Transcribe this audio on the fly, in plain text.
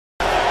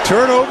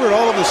Turnover, and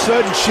all of a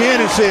sudden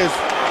Shannon says,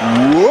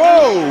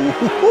 whoa!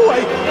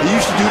 He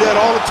used to do that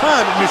all the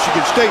time at Michigan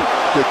State.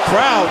 The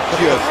crowd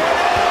just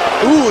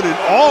oohing and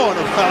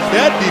awing about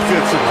that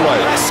defensive play.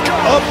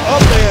 Up,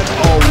 and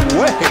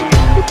away.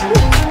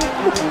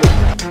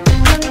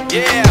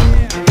 Yeah.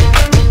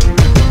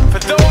 For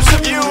those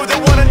of you that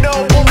want to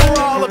know what we're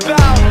all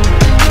about,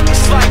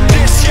 it's like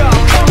this, y'all.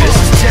 This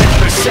is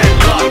 10%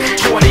 luck,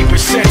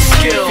 20%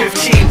 skill,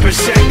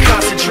 15%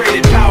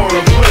 concentrated power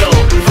of will,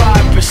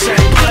 5%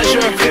 pleasure,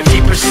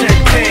 50%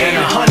 pain,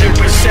 and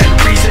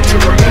 100% reason to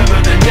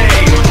remember the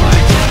name.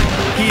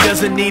 He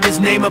doesn't need his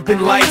name up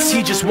in lights,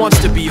 he just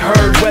wants to be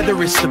heard,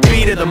 whether it's the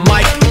beat of the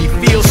mic. He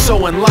feels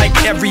so unlike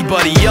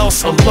everybody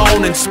else,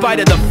 alone, in spite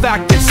of the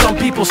fact that some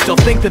people still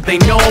think that they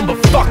know him.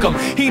 But fuck him,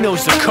 he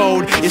knows the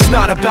code. It's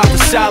not about the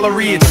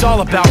salary, it's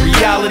all about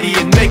reality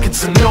and making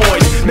some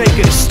noise,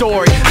 making a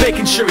story,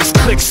 making sure his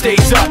click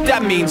stays up.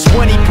 That means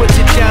when he puts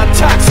it down,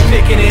 Tox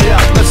picking it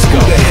up. Let's go.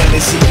 Who the hell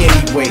is he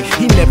anyway?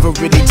 He never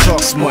really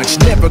talks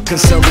much, never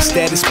concerned with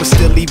status, but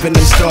still leaving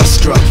him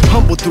starstruck.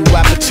 Humble through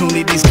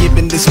opportunities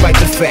given despite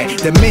the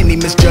fact that many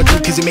misjudge him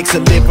cause he makes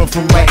a living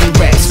from writing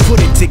raps. Put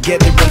it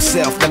together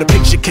himself, now the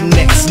picture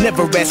connects.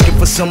 Never asking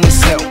for someone's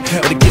help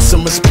or to get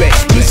some respect.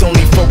 He's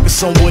only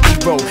focused on what he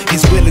wrote,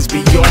 his will is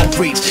beyond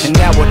reach. And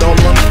now it all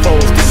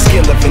unfolds, the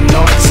skill of an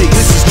artist.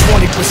 This is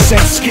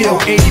 20% skill,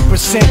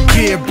 80%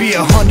 fear, be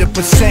 100%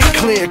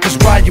 clear, cause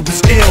Ryu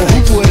was ill.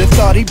 Who would've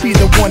thought he'd be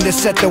the one that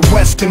set the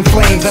West in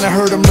flames? And I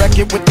heard him wreck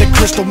it with the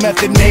crystal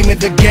method, name of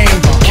the game.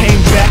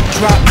 Came back,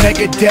 dropped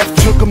Megadeth,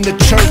 took him to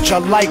church. I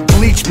like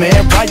Bleach,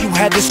 man. Ryu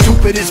had the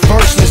stupidest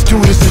verse, this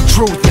dude is the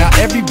truth. Now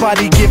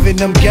everybody giving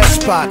them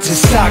guest spots and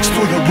stocks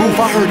through the roof.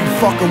 I heard he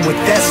fucking with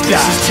that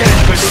stock.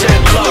 This is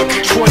 10% luck,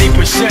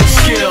 20%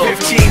 skill,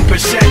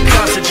 15%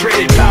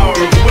 concentrated power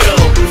of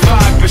will,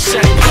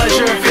 5%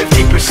 pleasure,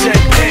 50%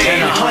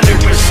 pain, and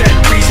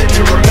 100% reason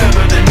to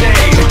remember the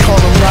name. They call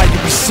him Ryu,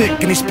 he's sick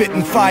and he's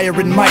spitting fire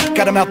and Mike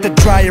got him out the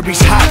dryer,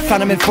 he's hot.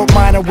 Found him in Fort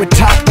Minor with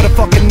top, but a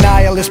fucking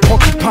nihilist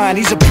porcupine.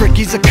 He's a prick,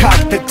 he's a cock,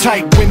 the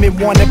type women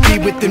wanna be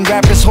within.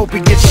 Rappers hope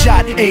he gets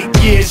shot. 8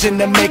 years in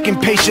the making,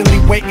 patiently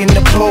waiting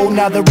to blow.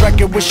 Now the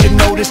record with your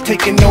notice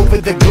taking over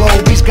the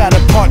globe. He's got a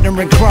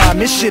partner in crime,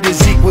 his shit is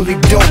equally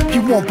dope.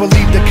 You won't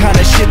believe the kind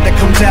of shit that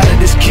comes out of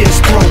this kid's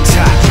throat.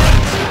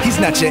 He's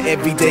not your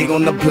everyday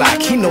on the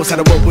block. He knows how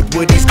to work with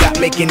what he's got,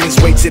 making his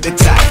way to the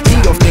top. He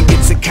often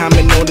gets a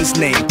comment on his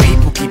name.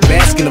 People keep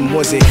asking him,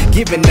 was it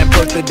given that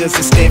birth or does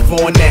it stand for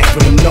an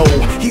acronym? No,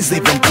 he's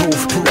living proof.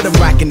 Let him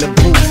rock in the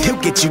booth.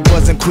 He'll get you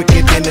buzzing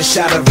quicker than a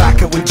shot of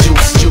vodka with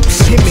juice.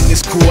 Him and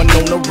his crew are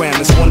known around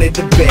as one of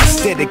the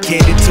best,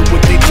 dedicated to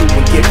what they do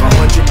and give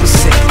 100%.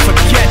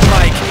 Forget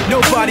Mike,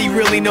 nobody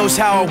really knows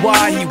how or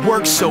why he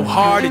works so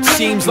hard. It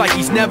seems like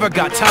he's never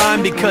got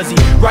time because he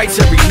writes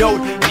every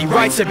note and he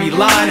writes every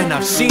line. And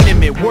I've seen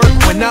him at work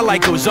when that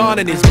light goes on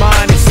in his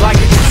mind. It's like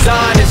a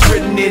design is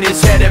written in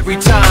his head every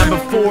time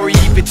before he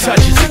even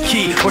touches a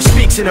key or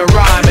speaks in a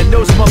rhyme. And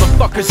those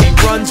motherfuckers he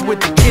runs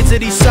with, the kids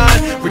that he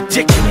signed,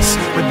 ridiculous,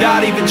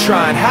 without even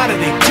trying. How do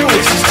they do it?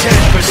 This is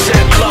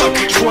 10% luck,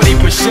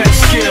 20%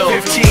 skill,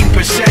 15%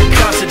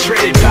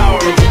 concentrated power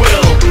of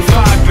will,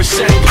 5%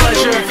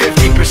 pleasure,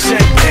 50%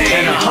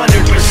 pain, and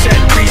 100%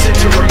 reason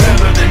to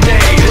remember the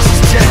name. This is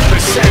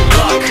 10%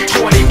 luck,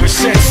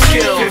 20%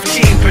 skill,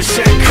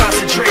 15%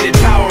 concentrated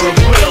power of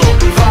will,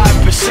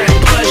 5%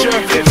 pleasure,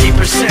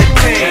 50%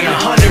 pain, and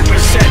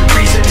 100%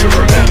 reason to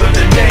remember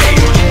the name.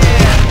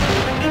 Yeah.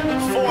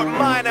 Fort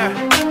Minor,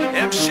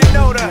 M.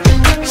 Shinoda,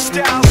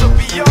 styles of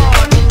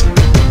beyond.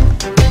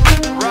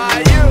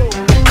 Ryu,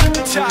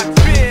 Talk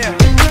Beer,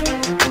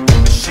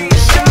 Machine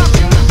Shop.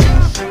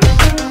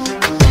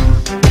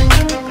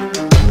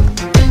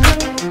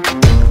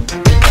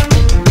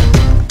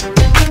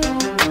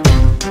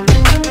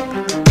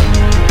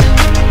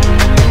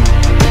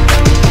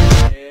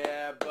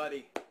 Yeah,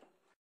 buddy.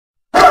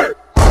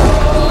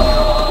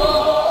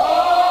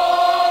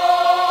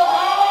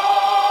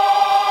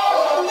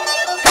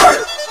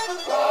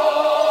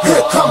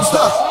 Here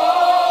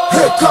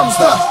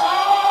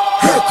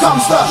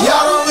comes the,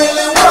 y'all don't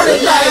really want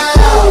it like,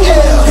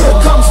 yeah. Here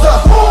comes the,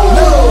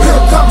 no.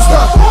 Here comes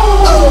the,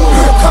 oh.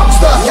 Here comes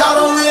the, y'all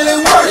don't really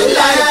want it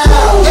like,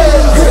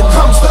 yeah. Here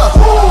comes the,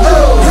 no.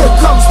 Here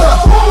comes the,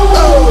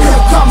 oh.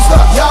 Here comes the,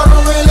 y'all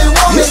don't really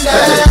want it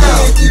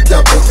like,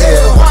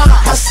 E-double-L.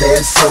 I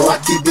said so, I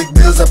keep big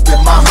bills up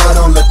in my heart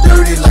on the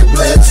dirty like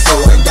blood, so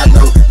ain't got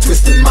no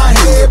twist in my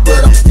head,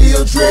 but I'm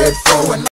still dreadful.